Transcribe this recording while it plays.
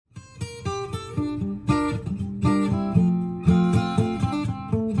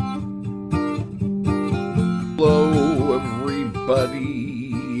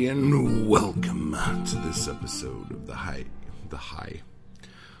this episode of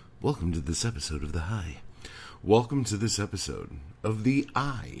Welcome to this episode of Welcome to this episode of the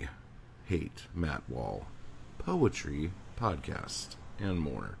I Hate Matt Wall Poetry Podcast and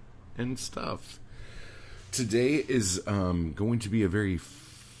more and stuff. Today is going to be a very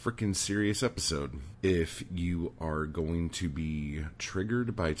freaking serious episode. If you are going to be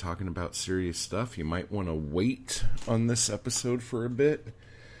triggered by talking about serious stuff, you might want to wait on this episode for a bit.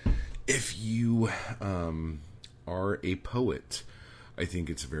 If you are a poet, I think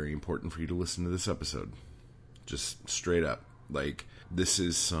it's very important for you to listen to this episode. Just straight up. Like, this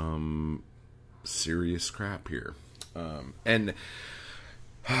is some serious crap here. And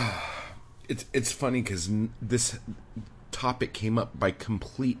it's funny because this topic came up by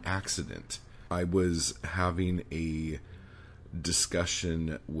complete accident. I was having a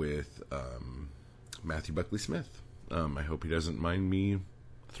discussion with Matthew Buckley Smith. I hope he doesn't mind me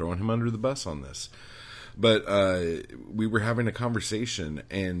throwing him under the bus on this. But we were having a conversation,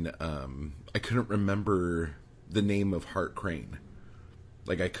 and I couldn't remember the name of Hart Crane.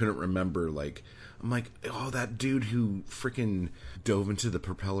 Like, I couldn't remember, I'm like, oh, that dude who freaking dove into the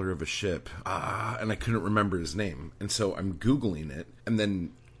propeller of a ship. And I couldn't remember his name. And so I'm Googling it, and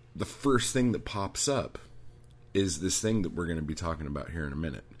then the first thing that pops up is this thing that we're going to be talking about here in a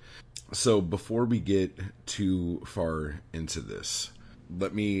minute. So before we get too far into this,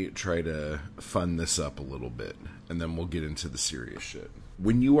 let me try to fun this up a little bit, and then we'll get into the serious shit.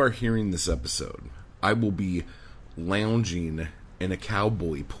 When you are hearing this episode, I will be lounging in a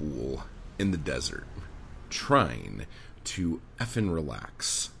cowboy pool in the desert, trying to effing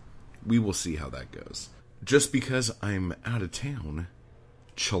relax. We will see how that goes. Just because I'm out of town,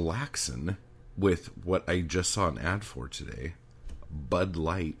 chillaxing with what I just saw an ad for today, Bud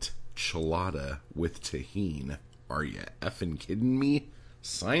Light Chelada with Tajin. Are you effing kidding me?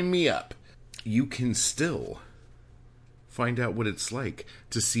 Sign me up. You can still find out what it's like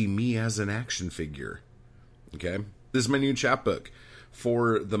to see me as an action figure. Okay? This is my new chapbook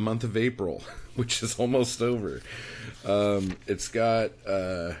for the month of April, which is almost over. It's got,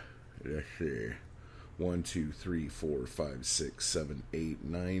 let's see, 1, 2, 3, 4, 5, 6, 7, 8,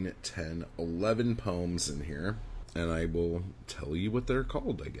 9, 10, 11 poems in here. And I will tell you what they're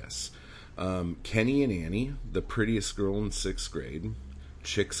called, I guess. Kenny and Annie, the prettiest girl in 6th grade.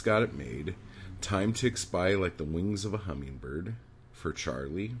 Chicks Got It Made. Time Ticks By Like the Wings of a Hummingbird for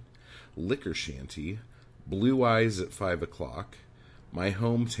Charlie. Liquor Shanty. Blue Eyes at 5 o'clock. My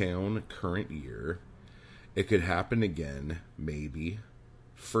Hometown, Current Year. It Could Happen Again, Maybe.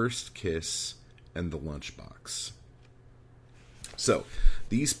 First Kiss, and The Lunchbox. So,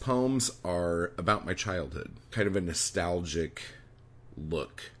 these poems are about my childhood. Kind of a nostalgic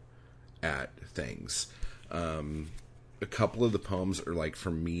look at things. A couple of the poems are one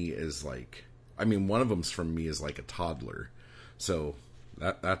of them's from me as like a toddler. So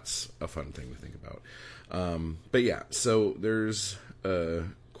that's a fun thing to think about. But yeah, so there's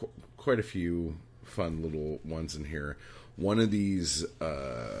quite a few fun little ones in here. One of these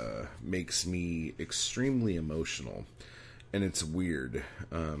makes me extremely emotional, and it's weird.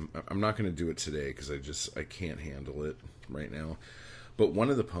 I'm not going to do it today because I can't handle it right now. But one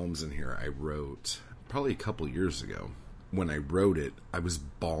of the poems in here I wrote probably a couple years ago. When I wrote it, I was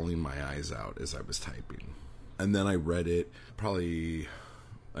bawling my eyes out as I was typing. And then I read it probably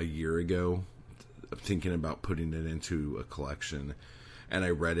a year ago, thinking about putting it into a collection. And I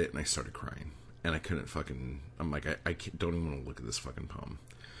read it and I started crying. And I couldn't I'm like, I don't even want to look at this fucking poem.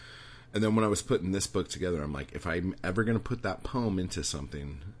 And then when I was putting this book together, I'm like, if I'm ever going to put that poem into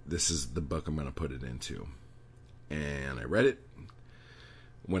something, this is the book I'm going to put it into. And I read it.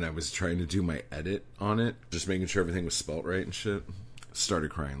 When I was trying to do my edit on it, just making sure everything was spelt right and shit, started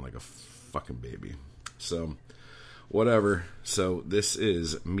crying like a fucking baby. So, whatever. So, this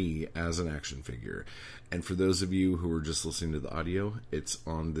is me as an action figure. And for those of you who are just listening to the audio, it's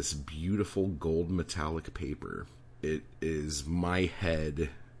on this beautiful gold metallic paper. It is my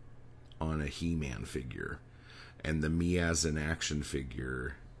head on a He-Man figure. And the me as an action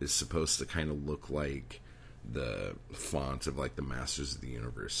figure is supposed to kind of look like the font of like the Masters of the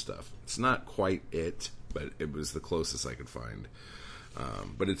Universe stuff. It's not quite it, but it was the closest I could find.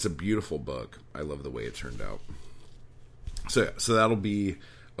 But it's a beautiful book. I love the way it turned out. So yeah, so that'll be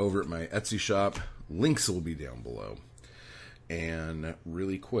over at my Etsy shop. Links will be down below. And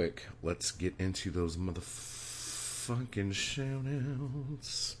really quick, let's get into those motherfucking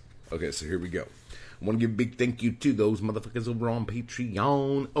shout-outs. Okay, so here we go. I want to give a big thank you to those motherfuckers over on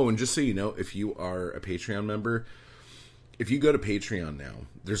Patreon. Oh, and just so you know, if you are a Patreon member, if you go to Patreon now,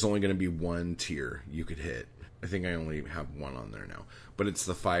 there's only going to be one tier you could hit. I think I only have one on there now. But it's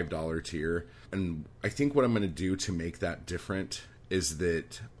the $5 tier. And I think what I'm going to do to make that different is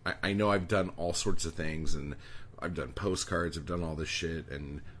that I know I've done all sorts of things, and I've done postcards, I've done all this shit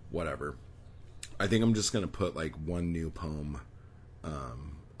and whatever. I think I'm just going to put like one new poem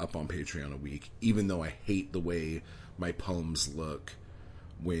up on Patreon a week, even though I hate the way my poems look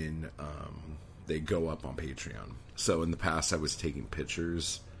when they go up on Patreon. So in the past I was taking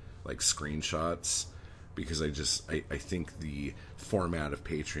pictures, like screenshots, because I think the format of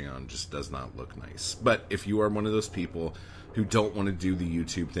Patreon just does not look nice. But if you are one of those people who don't want to do the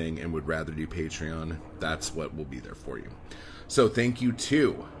YouTube thing and would rather do Patreon, that's what will be there for you. So thank you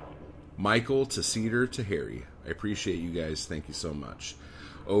to Michael, to Cedar, to Harry. I appreciate you guys. Thank you so much.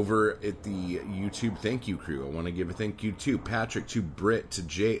 Over at the YouTube thank you crew, I want to give a thank you to Patrick, to Britt, to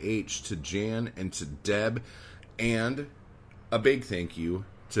JH, to Jan, and to Deb. And a big thank you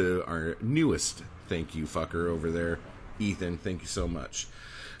to our newest thank you fucker over there, Ethan. Thank you so much.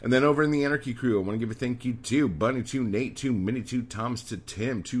 And then over in the Anarchy crew, I want to give a thank you to Bunny, to Nate, to Minnie, to Thomas, to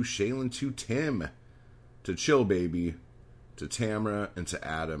Tim, to Shaylin, to Tim, to Chill Baby, to Tamara, and to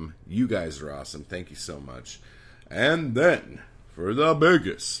Adam. You guys are awesome. Thank you so much. And then, for the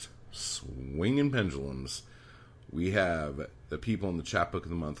biggest swinging pendulums, we have the people in the Chapbook of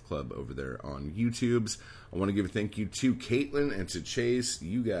the Month Club over there on YouTubes. I want to give a thank you to Caitlin and to Chase.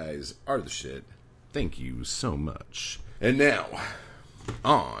 You guys are the shit. Thank you so much. And now,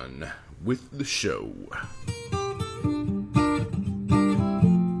 on with the show. Let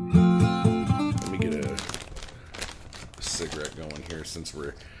me get a cigarette going here, since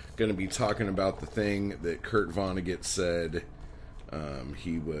we're going to be talking about the thing that Kurt Vonnegut said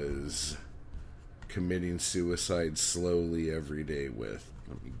he was committing suicide slowly every day with.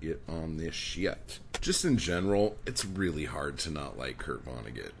 Let me get on this shit. Just in general, it's really hard to not like Kurt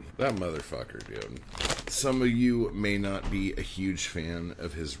Vonnegut. That motherfucker, dude. Some of you may not be a huge fan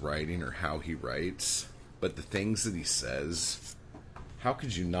of his writing or how he writes, but the things that he says, how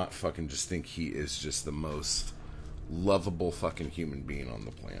could you not fucking just think he is just the most lovable fucking human being on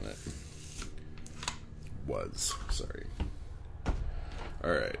the planet? Sorry.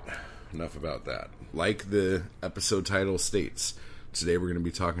 Alright, enough about that. Like the episode title states, today we're going to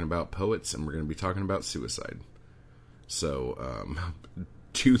be talking about poets, and we're going to be talking about suicide. So,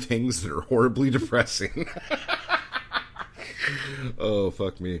 two things that are horribly depressing. Oh,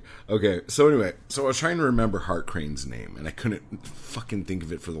 fuck me. Okay, so anyway, I was trying to remember Hart Crane's name, and I couldn't fucking think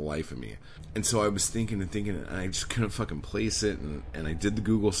of it for the life of me. And so I was thinking, and I just couldn't fucking place it, and I did the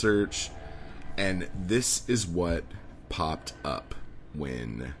Google search, and this is what popped up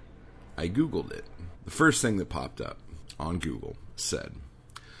when I Googled it. The first thing that popped up on Google said,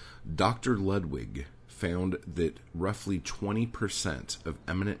 Dr. Ludwig found that roughly 20% of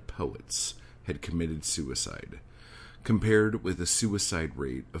eminent poets had committed suicide, compared with a suicide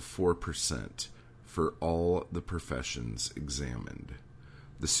rate of 4% for all the professions examined.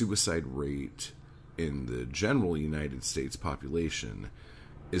 The suicide rate in the general United States population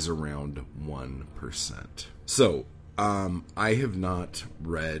is around 1%. So, I have not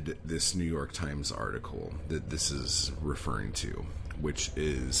read this New York Times article that this is referring to, which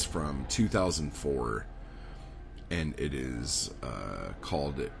is from 2004, and it is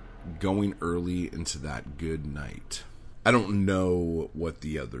called Going Early into That Good Night. I don't know what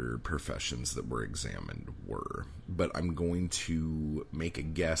the other professions that were examined were, but I'm going to make a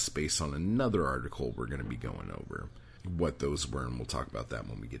guess based on another article we're going to be going over, what those were, and we'll talk about that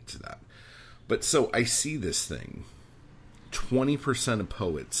when we get to that. But so I see this thing. 20% of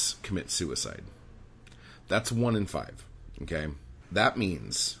poets commit suicide. That's 1 in 5. Okay? That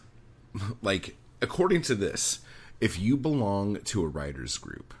means, like, according to this, if you belong to a writer's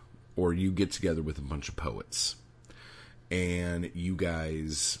group, or you get together with a bunch of poets, and you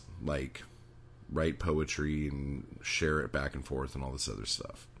guys, like, write poetry and share it back and forth and all this other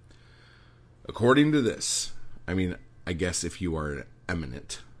stuff. According to this, I mean, I guess if you are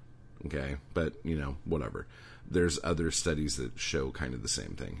eminent, okay, but, you know, whatever. There's other studies that show kind of the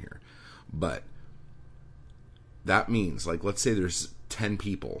same thing here. But that means, like, let's say there's 10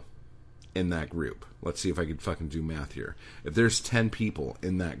 people in that group. Let's see if I could fucking do math here. If there's 10 people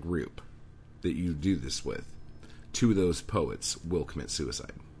in that group that you do this with, 2 of those poets will commit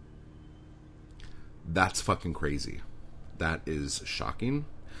suicide. That's fucking crazy. That is shocking.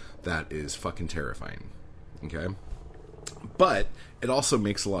 That is fucking terrifying. Okay? But it also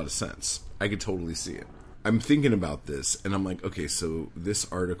makes a lot of sense. I could totally see it. I'm thinking about this, and I'm like, okay, so this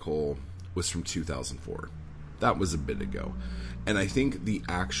article was from 2004. That was a bit ago. And I think the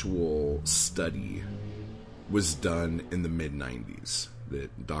actual study was done in the mid-90s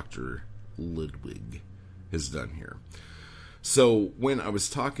that Dr. Ludwig has done here. So when I was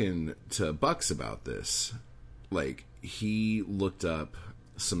talking to Bucks about this, like, he looked up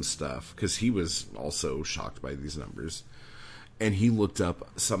some stuff because he was also shocked by these numbers. And he looked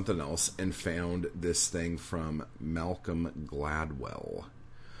up something else and found this thing from Malcolm Gladwell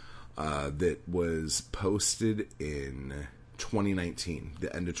that was posted in 2019,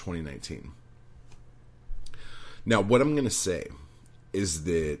 the end of 2019. Now, what I'm going to say is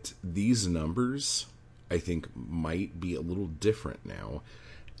that these numbers, I think, might be a little different now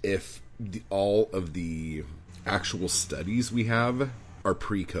if all of the actual studies we have are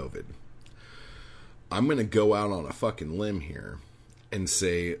pre-COVID. I'm going to go out on a fucking limb here and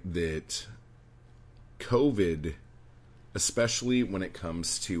say that COVID, especially when it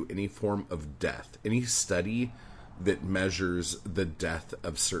comes to any form of death, any study that measures the death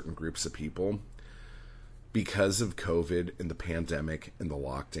of certain groups of people, because of COVID and the pandemic and the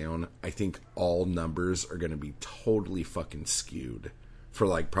lockdown, I think all numbers are going to be totally fucking skewed for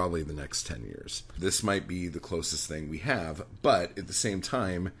like probably the next 10 years. This might be the closest thing we have, but at the same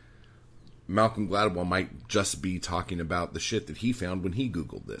time, Malcolm Gladwell might just be talking about the shit that he found when he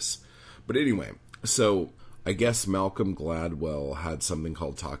Googled this. But anyway, so I guess Malcolm Gladwell had something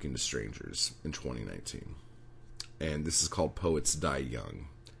called Talking to Strangers in 2019. And this is called Poets Die Young.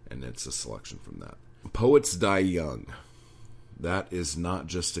 And it's a selection from that. Poets die young. That is not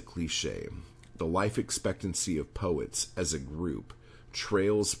just a cliche. The life expectancy of poets as a group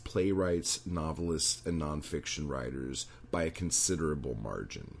trails playwrights, novelists, and nonfiction writers by a considerable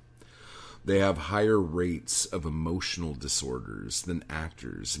margin. They have higher rates of emotional disorders than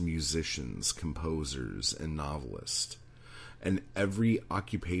actors, musicians, composers, and novelists. In every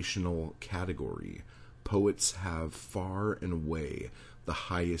occupational category, poets have far and away the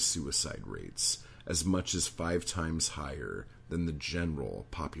highest suicide rates, as much as 5 times higher than the general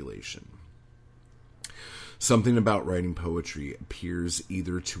population. Something about writing poetry appears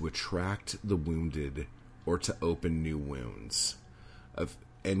either to attract the wounded or to open new wounds.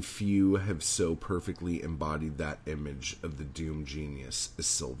 And few have so perfectly embodied that image of the doomed genius as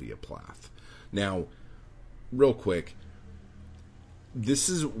Sylvia Plath. Now, real quick, this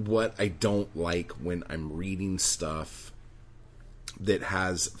is what I don't like when I'm reading stuff that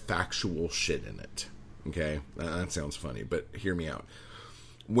has factual shit in it. Okay? That sounds funny, but hear me out.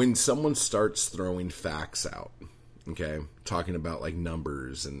 When someone starts throwing facts out, okay, talking about like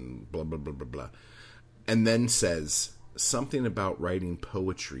numbers and blah, blah, blah, blah, blah, and then says something about writing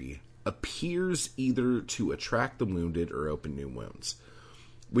poetry appears either to attract the wounded or open new wounds.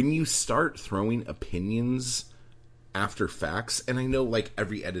 When you start throwing opinions after facts, and I know like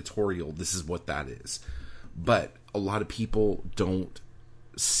every editorial, this is what that is, but a lot of people don't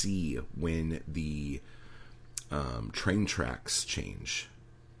see when the train tracks change.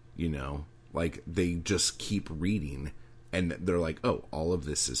 You know, like they just keep reading and they're like, oh, all of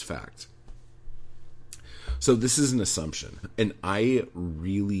this is fact. So this is an assumption. And I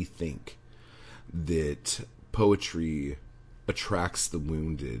really think that poetry attracts the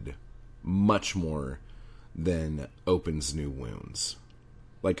wounded much more than opens new wounds.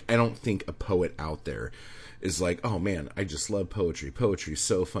 Like, I don't think a poet out there is like, oh man, I just love poetry. Poetry's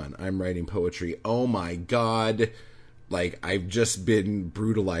so fun. I'm writing poetry. Oh my God. Like, I've just been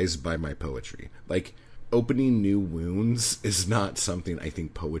brutalized by my poetry. Like, opening new wounds is not something I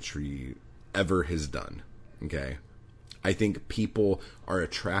think poetry ever has done. Okay? I think people are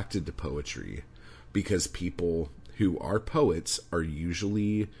attracted to poetry because people who are poets are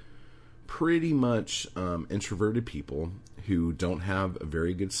usually pretty much introverted people who don't have a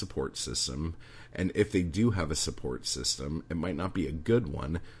very good support system. And if they do have a support system, it might not be a good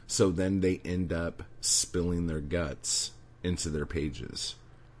one. So then they end up spilling their guts into their pages.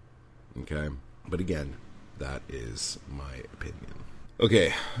 Okay? But again, that is my opinion.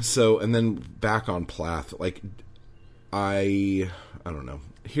 Okay, so, and then back on Plath, like, I don't know.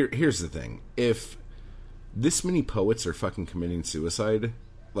 Here's the thing. If this many poets are fucking committing suicide,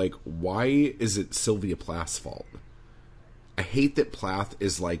 like, why is it Sylvia Plath's fault? I hate that Plath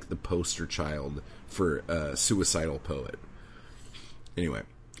is like the poster child for a suicidal poet. Anyway,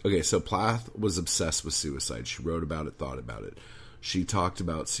 okay, so Plath was obsessed with suicide. She wrote about it, thought about it. She talked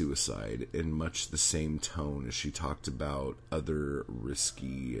about suicide in much the same tone as she talked about other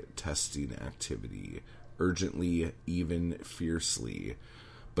risky testing activity, urgently, even fiercely,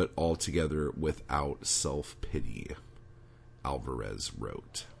 but altogether without self-pity, Alvarez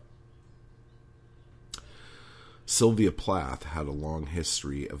wrote. Sylvia Plath had a long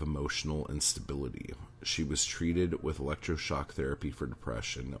history of emotional instability. She was treated with electroshock therapy for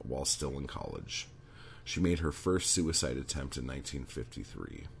depression while still in college. She made her first suicide attempt in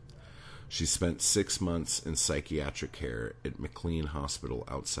 1953. She spent 6 months in psychiatric care at McLean Hospital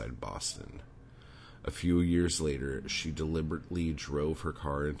outside Boston. A few years later, she deliberately drove her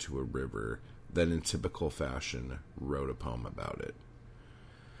car into a river, then in typical fashion, wrote a poem about it.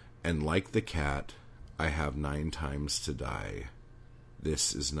 And like the cat, I have 9 times to die.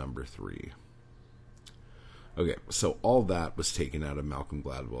 This is number 3. Okay, so all that was taken out of Malcolm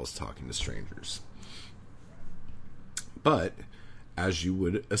Gladwell's Talking to Strangers. But, as you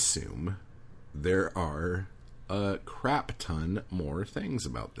would assume, there are a crap ton more things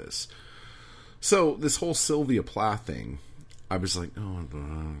about this. So, this whole Sylvia Plath thing, I was like, oh,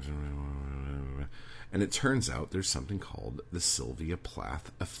 and it turns out there's something called the Sylvia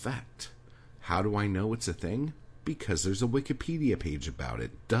Plath effect. How do I know it's a thing? Because there's a Wikipedia page about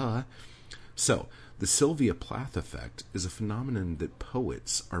it. Duh. So, the Sylvia Plath effect is a phenomenon that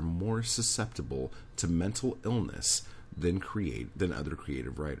poets are more susceptible to mental illness than other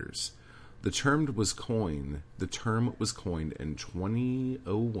creative writers. The term was coined in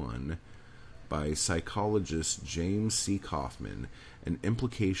 2001 by psychologist James C. Kaufman, and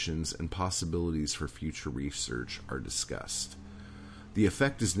implications and possibilities for future research are discussed. The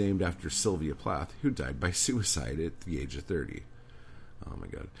effect is named after Sylvia Plath, who died by suicide at the age of 30. Oh my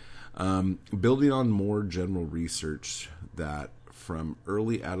God. Building on more general research that from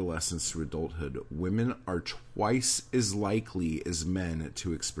early adolescence to adulthood, women are twice as likely as men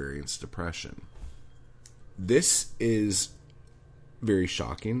to experience depression. This is very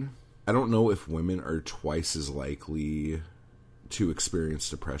shocking. I don't know if women are twice as likely to experience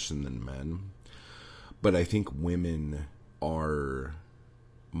depression than men, but I think women are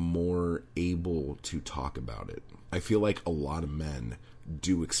more able to talk about it. I feel like a lot of men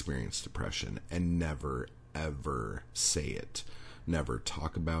do experience depression and never, ever say it. Never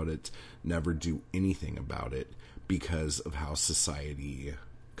talk about it. Never do anything about it because of how society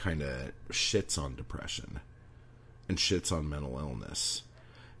kind of shits on depression and shits on mental illness.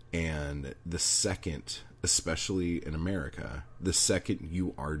 And the second, especially in America, the second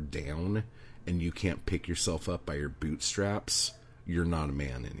you are down and you can't pick yourself up by your bootstraps, you're not a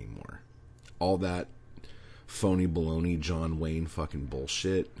man anymore. All that phony baloney John Wayne fucking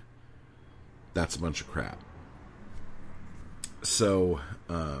bullshit, that's a bunch of crap. So,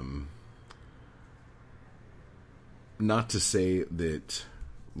 not to say that,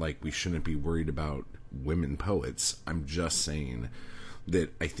 like, we shouldn't be worried about women poets. I'm just saying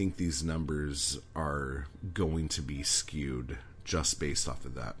that I think these numbers are going to be skewed just based off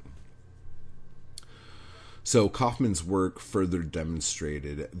of that. So Kaufman's work further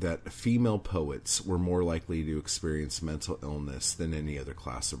demonstrated that female poets were more likely to experience mental illness than any other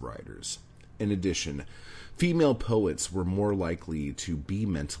class of writers. In addition, female poets were more likely to be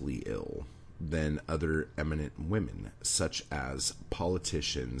mentally ill than other eminent women, such as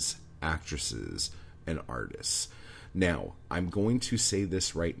politicians, actresses, and artists. Now, I'm going to say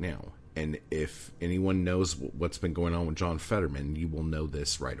this right now, and if anyone knows what's been going on with John Fetterman, you will know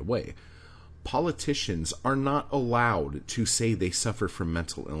this right away. Politicians are not allowed to say they suffer from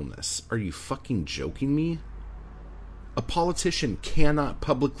mental illness. Are you fucking joking me? A politician cannot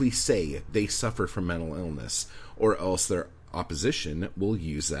publicly say they suffer from mental illness, or else their opposition will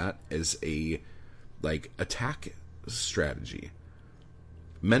use that as a, attack strategy.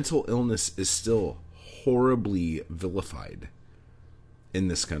 Mental illness is still horribly vilified in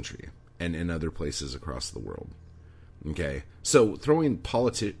this country and in other places across the world. Okay, so throwing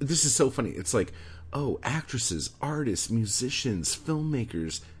politics, this is so funny. It's like, oh, actresses, artists, musicians,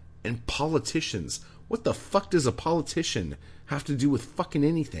 filmmakers, and politicians. What the fuck does a politician have to do with fucking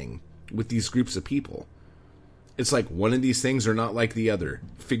anything with these groups of people? It's like one of these things are not like the other.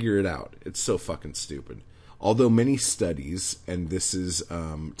 Figure it out. It's so fucking stupid. Although many studies, and this is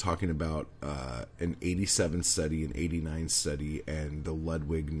talking about an 87 study, an 89 study, and the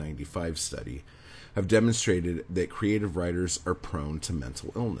Ludwig 95 study, have demonstrated that creative writers are prone to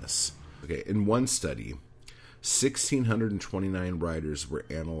mental illness. Okay, in one study, 1,629 writers were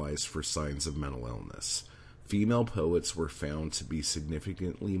analyzed for signs of mental illness. Female poets were found to be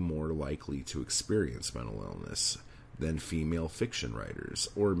significantly more likely to experience mental illness than female fiction writers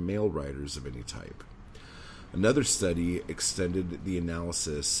or male writers of any type. Another study extended the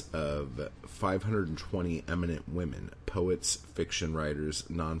analysis of 520 eminent women, poets, fiction writers,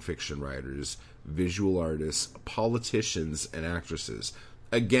 nonfiction writers, visual artists, politicians, and actresses.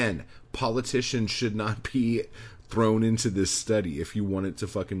 Again, politicians should not be thrown into this study if you want it to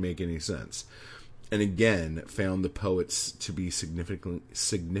fucking make any sense. And again, found the poets to be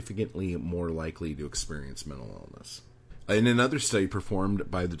significantly more likely to experience mental illness. In another study performed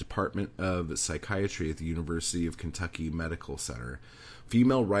by the Department of Psychiatry at the University of Kentucky Medical Center,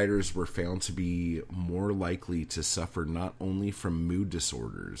 female writers were found to be more likely to suffer not only from mood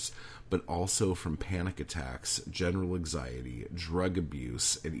disorders, but also from panic attacks, general anxiety, drug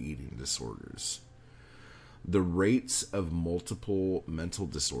abuse, and eating disorders. The rates of multiple mental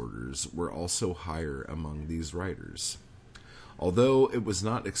disorders were also higher among these writers. Although it was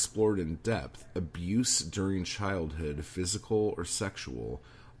not explored in depth, abuse during childhood, physical or sexual,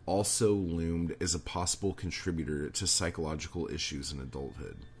 also loomed as a possible contributor to psychological issues in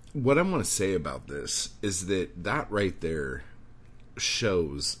adulthood. What I want to say about this is that right there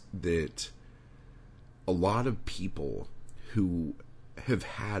shows that a lot of people who have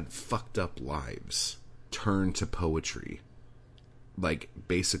had fucked up lives turn to poetry, like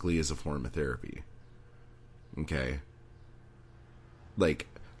basically as a form of therapy. Okay? Like,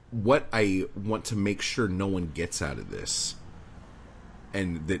 what I want to make sure no one gets out of this,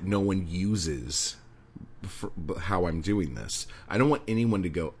 and that no one uses for how I'm doing this. I don't want anyone to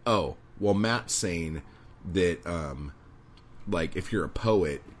go, oh, well, Matt's saying that, like, if you're a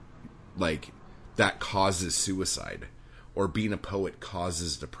poet, like, that causes suicide, or being a poet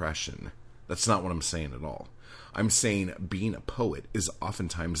causes depression. That's not what I'm saying at all. I'm saying being a poet is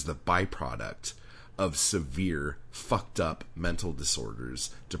oftentimes the byproduct of severe, fucked up mental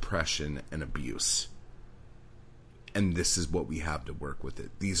disorders, depression, and abuse. And this is what we have to work with it.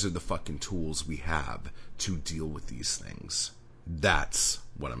 These are the fucking tools we have to deal with these things. That's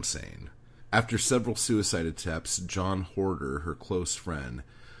what I'm saying. After several suicide attempts, John Horder, her close friend,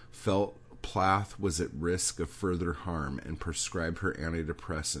 felt Plath was at risk of further harm and prescribed her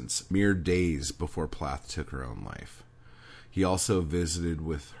antidepressants mere days before Plath took her own life. He also visited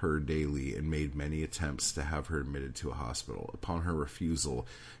with her daily and made many attempts to have her admitted to a hospital. Upon her refusal,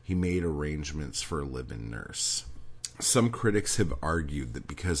 he made arrangements for a live-in nurse. Some critics have argued that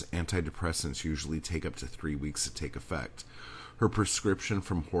because antidepressants usually take up to 3 weeks to take effect, her prescription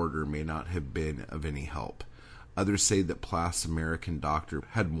from Horder may not have been of any help. Others say that Plath's American doctor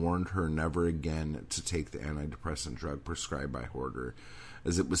had warned her never again to take the antidepressant drug prescribed by Horder,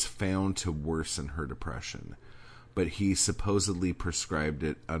 as it was found to worsen her depression. But he supposedly prescribed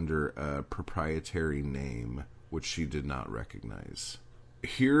it under a proprietary name, which she did not recognize.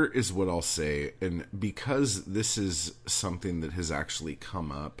 Here is what I'll say, and because this is something that has actually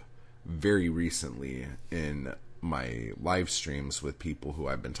come up very recently in my live streams with people who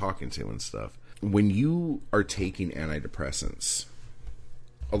I've been talking to and stuff, when you are taking antidepressants,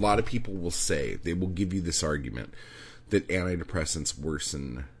 a lot of people will say, they will give you this argument that antidepressants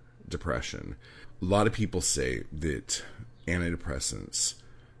worsen depression. A lot of people say that antidepressants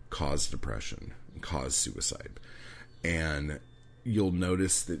cause depression, cause suicide. And you'll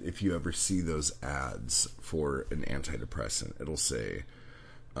notice that if you ever see those ads for an antidepressant, it'll say,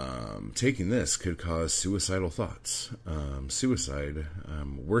 taking this could cause suicidal thoughts, suicide,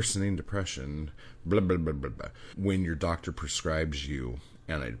 worsening depression, blah, blah, blah, blah, blah. When your doctor prescribes you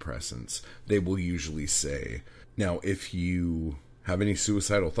antidepressants, they will usually say, now, if you have any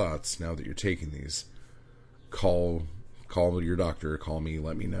suicidal thoughts now that you're taking these, call your doctor, call me,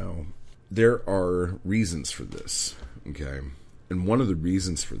 let me know. There are reasons for this, okay? And one of the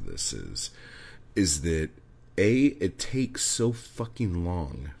reasons for this is that it takes so fucking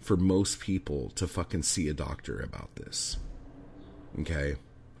long for most people to fucking see a doctor about this. Okay?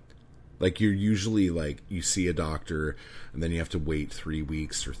 Like, you're usually, like, you see a doctor, and then you have to wait 3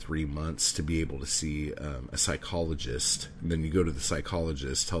 weeks or 3 months to be able to see a psychologist. And then you go to the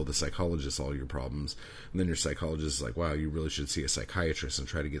psychologist, tell the psychologist all your problems, and then your psychologist is like, wow, you really should see a psychiatrist and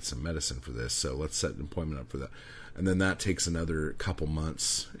try to get some medicine for this, so let's set an appointment up for that. And then that takes another couple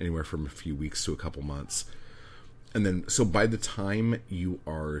months, anywhere from a few weeks to a couple months. And then, so by the time you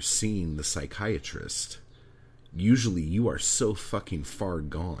are seeing the psychiatrist, usually you are so fucking far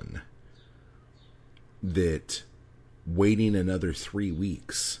gone that waiting another 3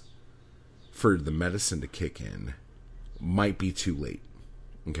 weeks for the medicine to kick in might be too late.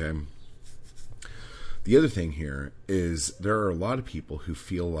 Okay? The other thing here is there are a lot of people who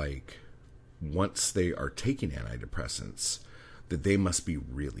feel like once they are taking antidepressants that they must be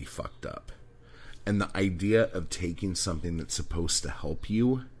really fucked up. And the idea of taking something that's supposed to help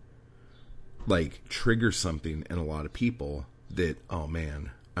you, like, triggers something in a lot of people that, oh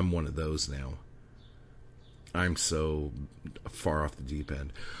man, I'm one of those now. I'm so far off the deep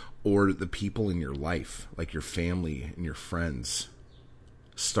end. Or the people in your life, like your family and your friends,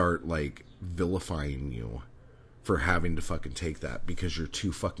 start, like, vilifying you for having to fucking take that because you're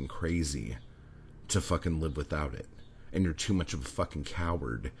too fucking crazy to fucking live without it. And you're too much of a fucking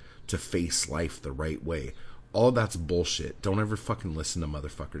coward to face life the right way. All of that's bullshit. Don't ever fucking listen to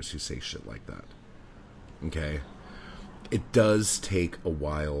motherfuckers who say shit like that. Okay? It does take a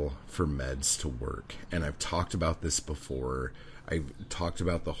while for meds to work. And I've talked about this before. I've talked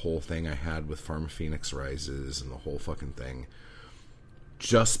about the whole thing I had with PharmaPhoenix Rises and the whole fucking thing.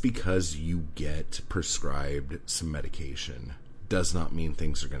 Just because you get prescribed some medication does not mean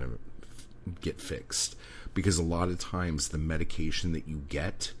things are going to get fixed. Because a lot of times the medication that you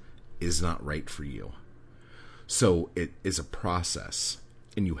get is not right for you. So it is a process.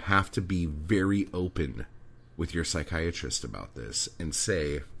 And you have to be very open with your psychiatrist about this and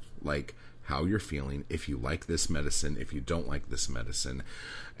say, like, how you're feeling, if you like this medicine, if you don't like this medicine,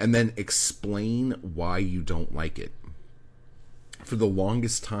 and then explain why you don't like it. For the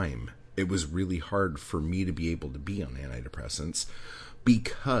longest time, it was really hard for me to be able to be on antidepressants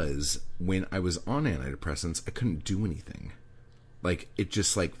because when I was on antidepressants, I couldn't do anything. Like, it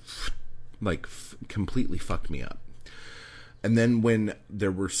just completely fucked me up. And then when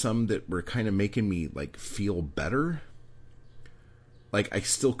there were some that were kind of making me like feel better, like I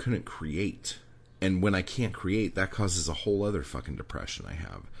still couldn't create. And when I can't create, that causes a whole other fucking depression I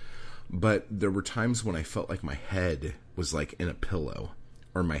have. But there were times when I felt like my head was like in a pillow,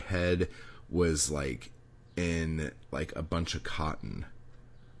 or my head was like in like a bunch of cotton.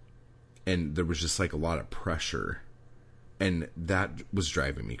 And there was just like a lot of pressure. And that was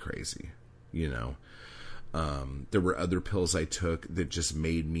driving me crazy, you know. There were other pills I took that just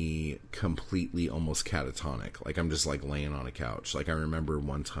made me completely almost catatonic. Like I'm just like laying on a couch. Like I remember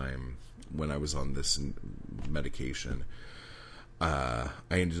one time when I was on this medication, I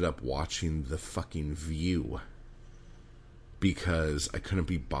ended up watching The fucking View because I couldn't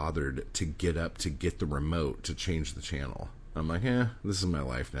be bothered to get up to get the remote to change the channel. I'm like, this is my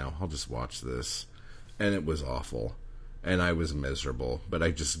life now. I'll just watch this. And it was awful. And I was miserable. But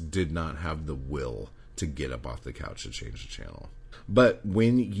I just did not have the will to get up off the couch to change the channel. But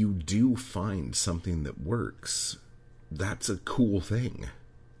when you do find something that works, that's a cool thing.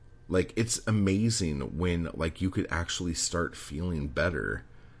 Like, it's amazing when, like, you could actually start feeling better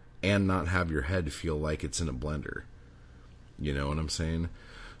and not have your head feel like it's in a blender. You know what I'm saying?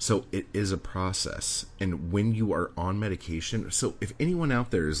 So it is a process. And when you are on medication, so if anyone out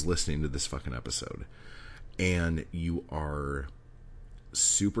there is listening to this fucking episode and you are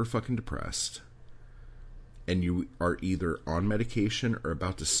super fucking depressed, and you are either on medication or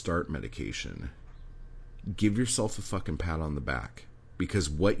about to start medication, give yourself a fucking pat on the back.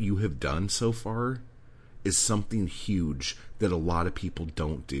 Because what you have done so far is something huge that a lot of people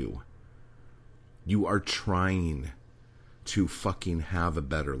don't do. You are trying to fucking have a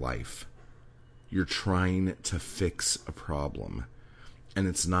better life. You're trying to fix a problem. And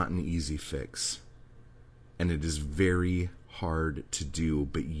it's not an easy fix. And it is very hard to do,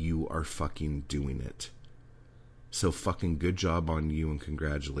 but you are fucking doing it. So fucking good job on you and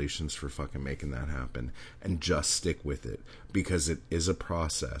congratulations for fucking making that happen. And just stick with it because it is a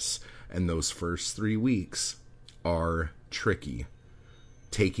process. And those first 3 weeks are tricky.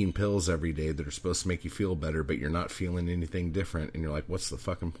 Taking pills every day that are supposed to make you feel better, but you're not feeling anything different. And you're like, what's the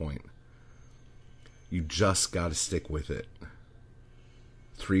fucking point? You just got to stick with it.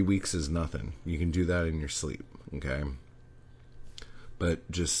 3 weeks is nothing. You can do that in your sleep, okay? But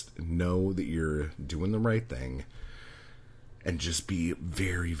just know that you're doing the right thing. And just be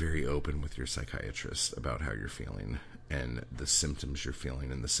very, very open with your psychiatrist about how you're feeling and the symptoms you're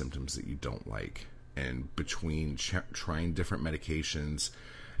feeling and the symptoms that you don't like. And between trying different medications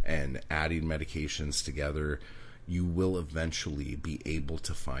and adding medications together, you will eventually be able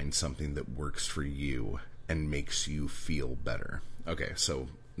to find something that works for you and makes you feel better. Okay, so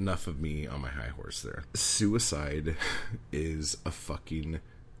enough of me on my high horse there. Suicide is a fucking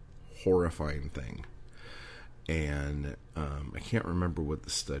horrifying thing. And I can't remember what the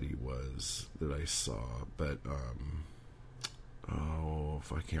study was that I saw, but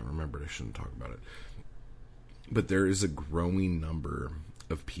if I can't remember it, I shouldn't talk about it. But there is a growing number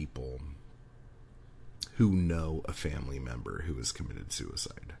of people who know a family member who has committed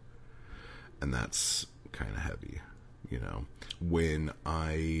suicide. And that's kind of heavy, you know. When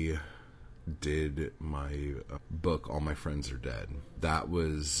I did my book, All My Friends Are Dead, that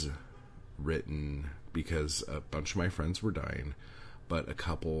was written because a bunch of my friends were dying, but a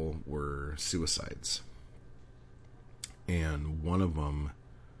couple were suicides. And one of them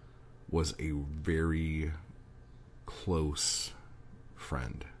was a very close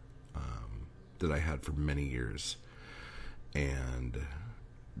friend that I had for many years. And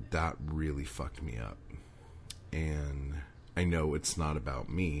that really fucked me up. And I know it's not about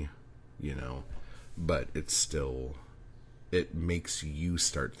me, you know, but it's still, it makes you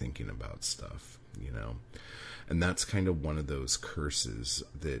start thinking about stuff. you know? And that's kind of one of those curses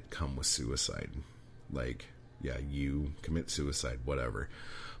that come with suicide. Like, yeah, you commit suicide, whatever.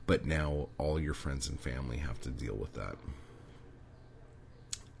 But now all your friends and family have to deal with that.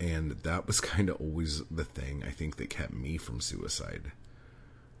 And that was kind of always the thing, I think, that kept me from suicide.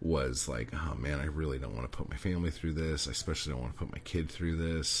 Was like, oh man, I really don't want to put my family through this. I especially don't want to put my kid through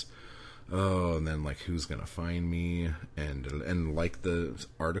this. Oh, and then like, who's gonna find me? And like the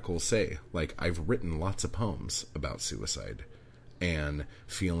articles say, like, I've written lots of poems about suicide, and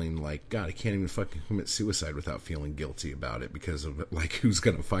feeling like, God, I can't even fucking commit suicide without feeling guilty about it because of like, who's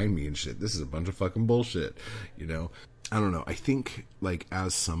gonna find me and shit. This is a bunch of fucking bullshit, you know. I don't know. I think like,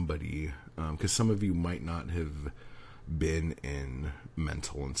 as somebody, because some of you might not have been in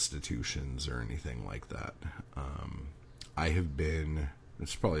mental institutions or anything like that. I have been.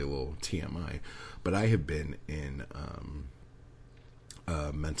 It's probably a little TMI, but I have been in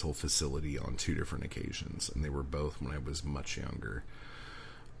a mental facility on 2 different occasions, and they were both when I was much younger.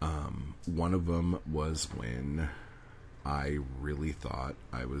 One of them was when I really thought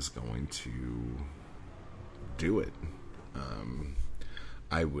I was going to do it.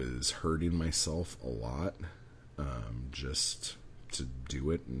 I was hurting myself a lot, just to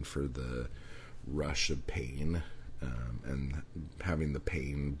do it, and for the rush of pain. And having the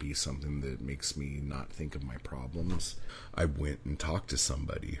pain be something that makes me not think of my problems. I went and talked to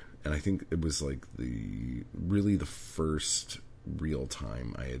somebody, and I think it was like the first real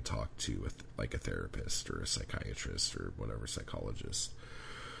time I had talked to like a therapist or a psychiatrist or whatever, psychologist.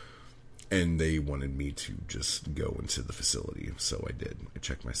 And they wanted me to just go into the facility, so I did. I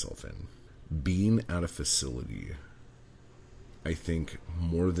checked myself in. Being at a facility, I think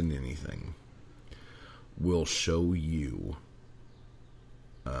more than anything, will show you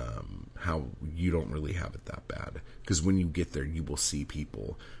how you don't really have it that bad. Because when you get there, you will see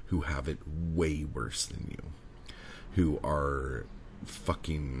people who have it way worse than you, who are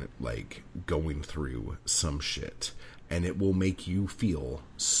fucking like going through some shit, and it will make you feel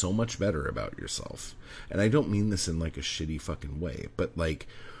so much better about yourself. And I don't mean this in like a shitty fucking way, but like,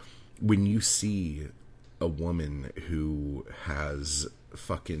 when you see a woman who has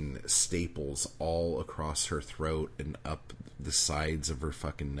fucking staples all across her throat and up the sides of her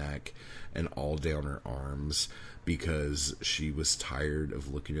fucking neck and all down her arms because she was tired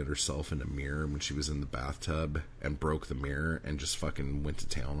of looking at herself in a mirror when she was in the bathtub and broke the mirror and just fucking went to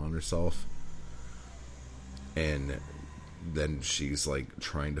town on herself. And then she's like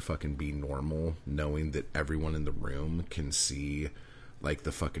trying to fucking be normal, knowing that everyone in the room can see like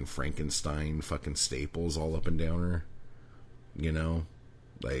the fucking Frankenstein fucking staples all up and down her, you know?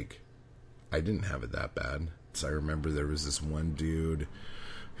 Like, I didn't have it that bad. So I remember there was this one dude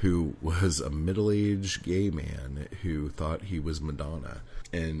who was a middle-aged gay man who thought he was Madonna.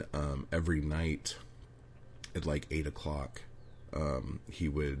 And every night at like 8 o'clock, he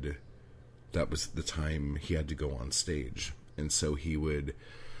would, that was the time he had to go on stage. And so he would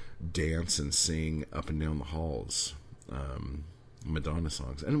dance and sing up and down the halls, Madonna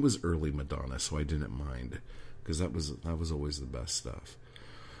songs. And it was early Madonna, so I didn't mind, because that was always the best stuff.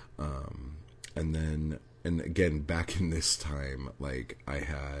 And then, and again, back in this time, like, I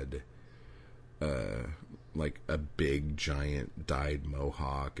had like a big giant dyed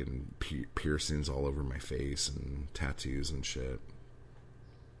mohawk and piercings all over my face and tattoos and shit.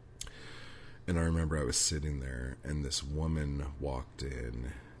 And I remember I was sitting there, and this woman walked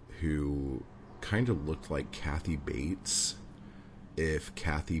in who kind of looked like Kathy Bates, if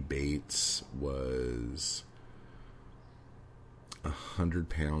Kathy Bates was 100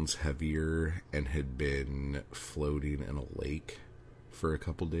 pounds heavier and had been floating in a lake for a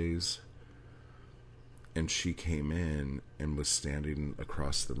couple days. And she came in and was standing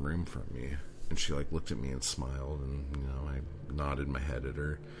across the room from me, and she like looked at me and smiled, and you know, I nodded my head at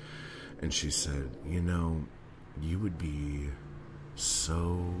her, and she said, you know, you would be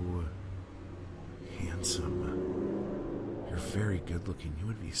so handsome. You're very good looking. You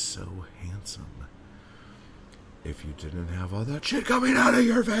would be so handsome if you didn't have all that shit coming out of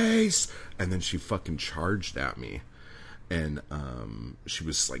your face. And then she fucking charged at me. And she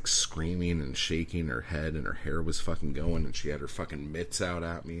was like screaming and shaking her head, and her hair was fucking going, and she had her fucking mitts out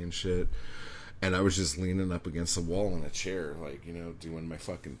at me and shit. And I was just leaning up against the wall in a chair, like, you know, doing my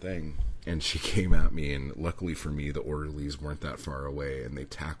fucking thing. And she came at me, and luckily for me, the orderlies weren't that far away, and they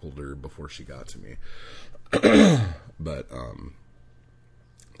tackled her before she got to me. But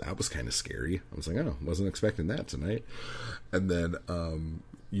that was kind of scary. I was like, oh, wasn't expecting that tonight. And then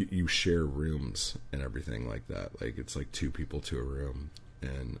you share rooms and everything like that. Like, it's like 2 people to a room.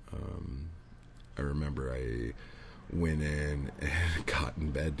 And I remember I went in and got in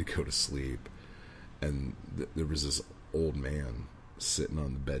bed to go to sleep. And there was this old man sitting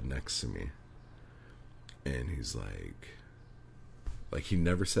on the bed next to me. And he's like, he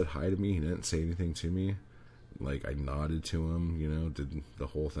never said hi to me. He didn't say anything to me. Like, I nodded to him, you know, did the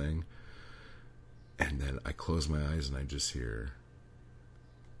whole thing. And then I close my eyes and I just hear,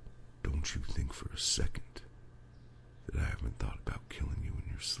 "Don't you think for a second that I haven't thought about killing you in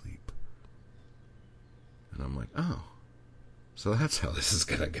your sleep?" And I'm like, oh, so that's how this is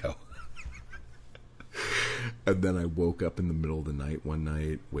gonna go. And then I woke up in the middle of the night one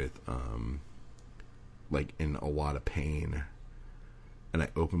night with, like, in a lot of pain. And I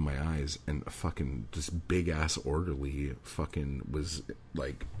opened my eyes, and a fucking, this big-ass orderly fucking was,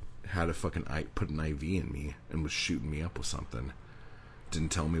 like, had a fucking, put an IV in me and was shooting me up with something.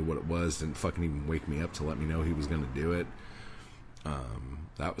 Didn't tell me what it was, didn't fucking even wake me up to let me know he was gonna do it.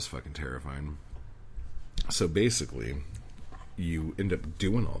 That was fucking terrifying. So basically, you end up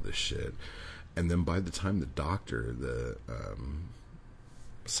doing all this shit, and then by the time the doctor, the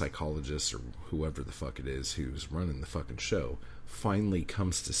psychologist, or whoever the fuck it is who's running the fucking show, finally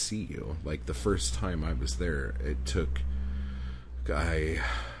comes to see you. Like, the first time I was there, it took, I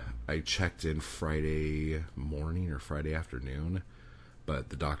checked in Friday morning or Friday afternoon, but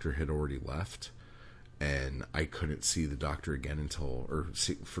the doctor had already left, and I couldn't see the doctor again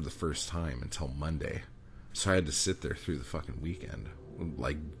for the first time until Monday. So I had to sit there through the fucking weekend,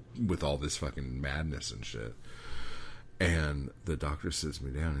 like, with all this fucking madness and shit. And the doctor sits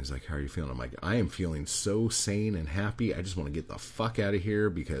me down and he's like, "How are you feeling?" I'm like, "I am feeling so sane and happy. I just want to get the fuck out of here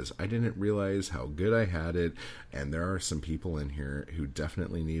because I didn't realize how good I had it. And there are some people in here who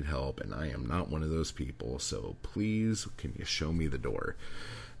definitely need help. And I am not one of those people. So please, can you show me the door?"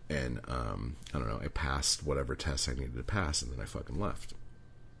 And, I don't know, I passed whatever test I needed to pass, and then I fucking left.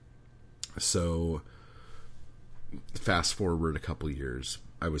 So fast forward a couple years,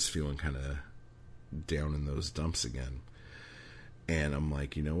 I was feeling kind of down in those dumps again. And I'm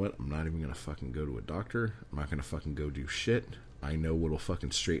like, you know what? I'm not even going to fucking go to a doctor. I'm not going to fucking go do shit. I know what'll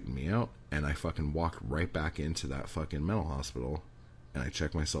fucking straighten me out. And I fucking walked right back into that fucking mental hospital, and I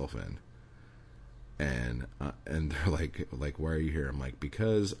checked myself in. And they're like, "Why are you here?" I'm like,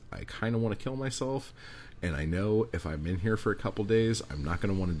 "Because I kind of want to kill myself. And I know if I'm in here for a couple days, I'm not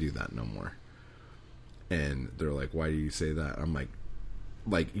going to want to do that no more." And they're like, "Why do you say that?" I'm like,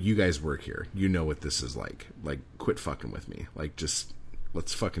 you guys work here. You know what this is like. Like, quit fucking with me. Like, just,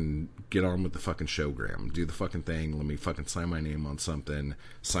 let's fucking get on with the fucking showgram. Do the fucking thing. Let me fucking sign my name on something.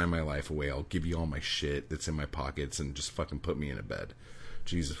 Sign my life away. I'll give you all my shit that's in my pockets and just fucking put me in a bed.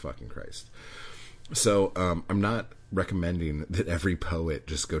 Jesus fucking Christ. So, I'm not recommending that every poet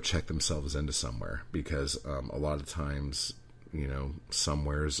just go check themselves into somewhere, because a lot of times, you know,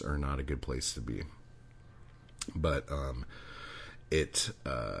 somewheres are not a good place to be. But it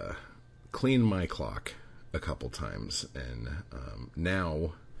cleaned my clock a couple times, and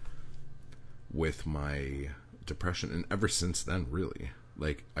now with my depression, and ever since then, really,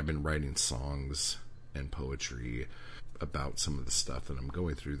 like, I've been writing songs and poetry about some of the stuff that I'm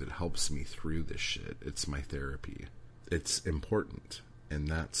going through that helps me through this shit. It's my therapy. It's important, and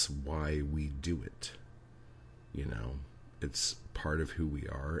that's why we do it. You know, it's part of who we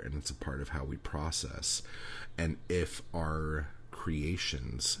are, and it's a part of how we process. And if our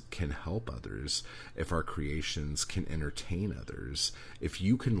creations can help others, if our creations can entertain others, if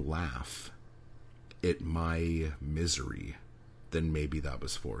you can laugh at my misery, then maybe that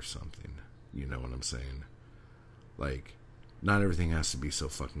was for something. You know what I'm saying? Like, not everything has to be so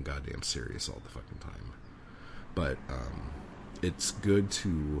fucking goddamn serious all the fucking time. But it's good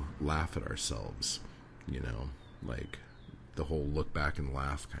to laugh at ourselves, you know, like the whole look back and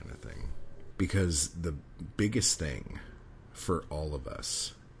laugh kind of thing. Because the biggest thing for all of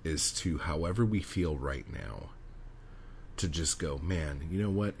us is to, however we feel right now, to just go, man, you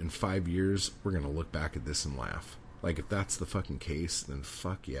know what? In 5 years, we're going to look back at this and laugh. Like, if that's the fucking case, then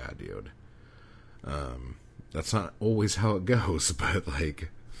fuck yeah, dude. That's not always how it goes, but, like,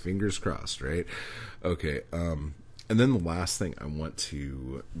 fingers crossed, right? Okay, and then the last thing I want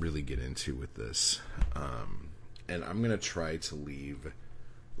to really get into with this, and I'm going to try to leave,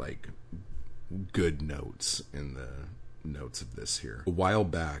 like, good notes in the notes of this here. A while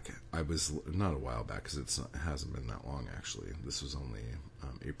back, not a while back, because it hasn't been that long, actually. This was only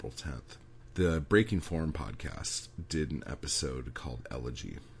April 10th. The Breaking Form podcast did an episode called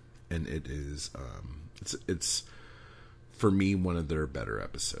Elegy, and it is, it's for me, one of their better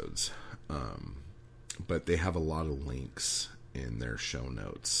episodes. But they have a lot of links in their show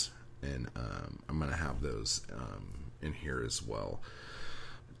notes, and I'm going to have those in here as well.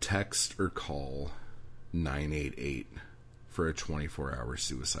 Text or call 988 for a 24-hour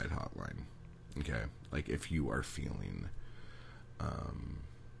suicide hotline. Okay? Like, if you are feeling...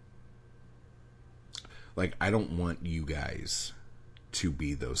 like, I don't want you guys to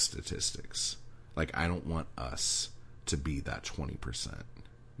be those statistics. Like, I don't want us to be that 20%.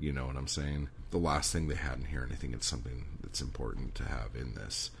 You know what I'm saying? The last thing they had in here, and I think it's something that's important to have in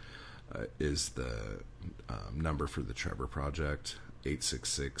this, is the number for the Trevor Project,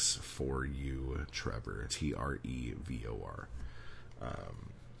 866-4U-TREVOR, TREVOR.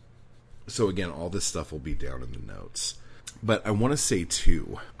 So again, all this stuff will be down in the notes. But I want to say,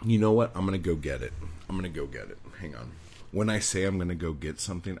 too, you know what? I'm going to go get it. Hang on. When I say I'm going to go get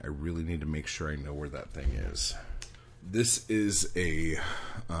something, I really need to make sure I know where that thing is. This is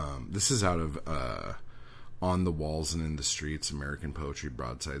out of On the Walls and in the Streets, American Poetry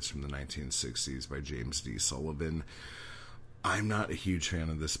Broadsides from the 1960s by James D. Sullivan. I'm not a huge fan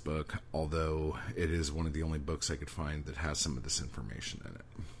of this book, although it is one of the only books I could find that has some of this information in it.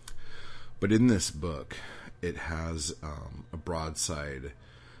 But in this book, it has a broadside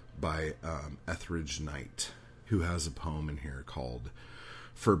by Etheridge Knight, who has a poem in here called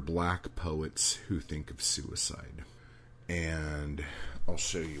For Black Poets Who Think of Suicide. And I'll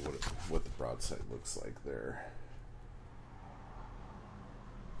show you what the broadside looks like there.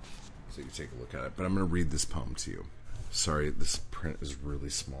 So you can take a look at it. But I'm going to read this poem to you. Sorry, this print is really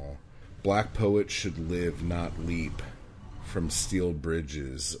small. Black poets should live, not leap, from steel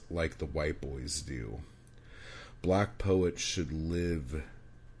bridges like the white boys do. Black poets should live,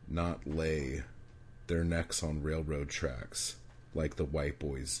 not lay their necks on railroad tracks like the white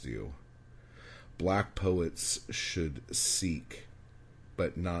boys do. Black poets should seek,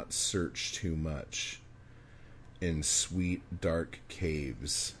 but not search too much, in sweet dark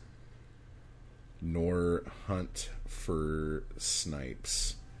caves, nor hunt for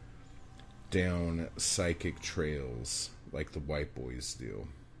snipes down psychic trails like the white boys do.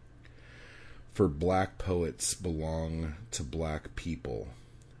 For black poets belong to black people.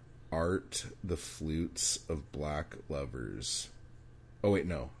 Art the flutes of black lovers. Oh wait,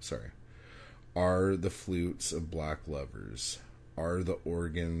 no, sorry. Are the flutes of black lovers. Are the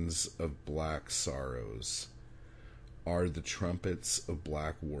organs of black sorrows. Are the trumpets of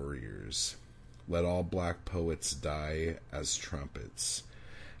black warriors. Let all black poets die as trumpets,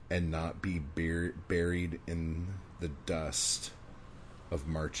 and not be buried in the dust of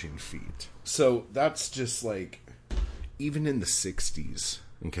marching feet. So that's just like, even in the 60s,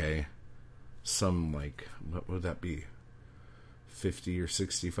 okay, some like, what would that be, 50 or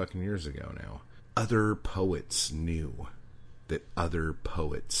 60 fucking years ago now, other poets knew that other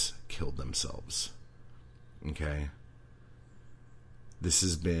poets killed themselves. Okay? This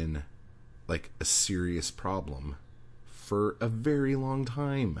has been like a serious problem for a very long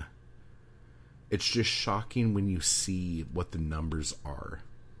time. It's just shocking when you see what the numbers are.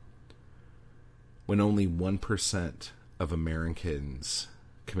 When only 1% of Americans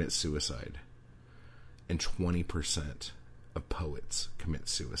commit suicide and 20% of poets commit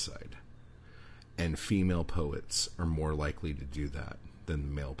suicide. And female poets are more likely to do that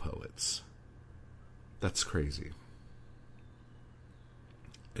than male poets. That's crazy.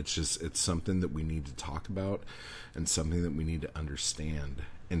 It's something that we need to talk about, and something that we need to understand,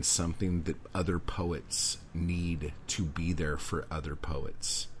 and something that other poets need to be there for other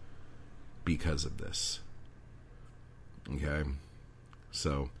poets because of this. Okay?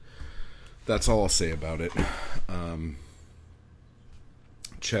 So, that's all I'll say about it.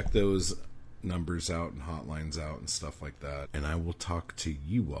 Check those numbers out and hotlines out and stuff like that, and I will talk to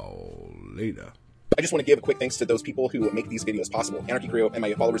you all later. I just want to give a quick thanks to those people who make these videos possible. Anarchy Crew and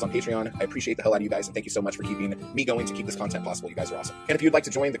my followers on Patreon. I appreciate the hell out of you guys, and thank you so much for keeping me going to keep this content possible. You guys are awesome. And if you'd like to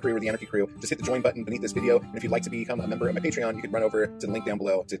join the crew or the Anarchy Crew, just hit the join button beneath this video. And if you'd like to become a member of my Patreon, you can run over to the link down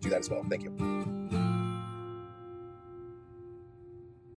below to do that as well. Thank you.